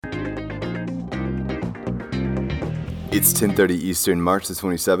It's 10:30 Eastern, March the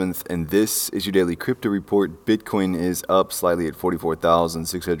 27th, and this is your daily crypto report. Bitcoin is up slightly at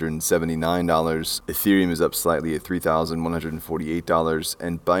 $44,679. Ethereum is up slightly at $3,148,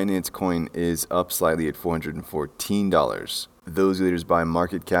 and Binance Coin is up slightly at $414. Those leaders by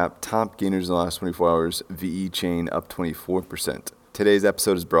market cap, top gainers in the last 24 hours, VE Chain up 24%. Today's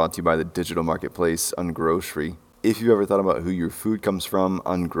episode is brought to you by the digital marketplace Ungrocery. If you've ever thought about who your food comes from,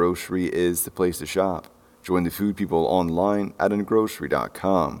 Ungrocery is the place to shop. Join the food people online at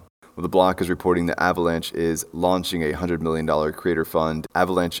ungrocery.com. Well, the block is reporting that Avalanche is launching a $100 million creator fund.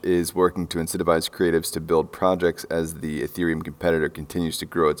 Avalanche is working to incentivize creatives to build projects as the Ethereum competitor continues to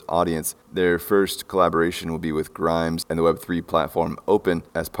grow its audience. Their first collaboration will be with Grimes and the Web3 platform Open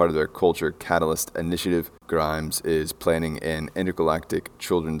as part of their Culture Catalyst initiative. Grimes is planning an intergalactic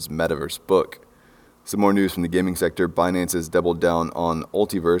children's metaverse book. Some more news from the gaming sector. Binance has doubled down on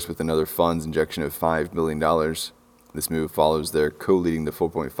Ultiverse with another funds injection of $5 million. This move follows their co-leading the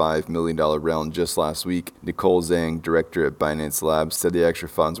 $4.5 million round just last week. Nicole Zhang, director at Binance Labs, said the extra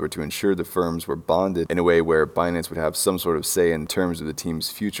funds were to ensure the firms were bonded in a way where Binance would have some sort of say in terms of the team's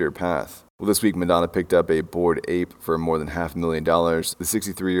future path. Well, this week, Madonna picked up a Bored Ape for more than $500,000. The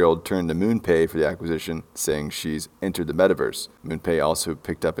 63-year-old turned to MoonPay for the acquisition, saying she's entered the metaverse. MoonPay also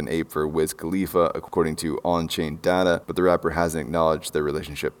picked up an ape for Wiz Khalifa, according to on-chain data, but the rapper hasn't acknowledged their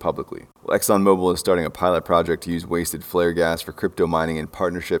relationship publicly. Well, ExxonMobil is starting a pilot project to use wasted flare gas for crypto mining in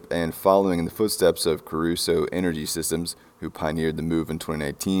partnership and following in the footsteps of Crusoe Energy Systems, who pioneered the move in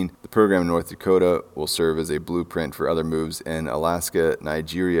 2019. The program in North Dakota will serve as a blueprint for other moves in Alaska,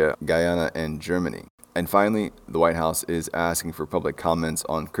 Nigeria, Guyana, and Germany. And finally, the White House is asking for public comments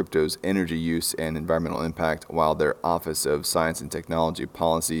on crypto's energy use and environmental impact, while their Office of Science and Technology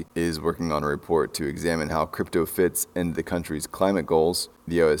Policy is working on a report to examine how crypto fits into the country's climate goals.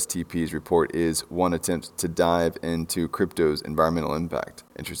 The OSTP's report is one attempt to dive into crypto's environmental impact.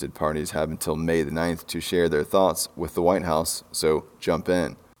 Interested parties have until May the 9th to share their thoughts with the White House, so jump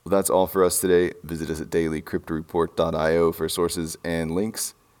in. Well, that's all for us today. Visit us at dailycryptoreport.io for sources and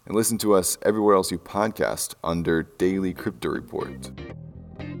links, and listen to us everywhere else you podcast under Daily Crypto Report.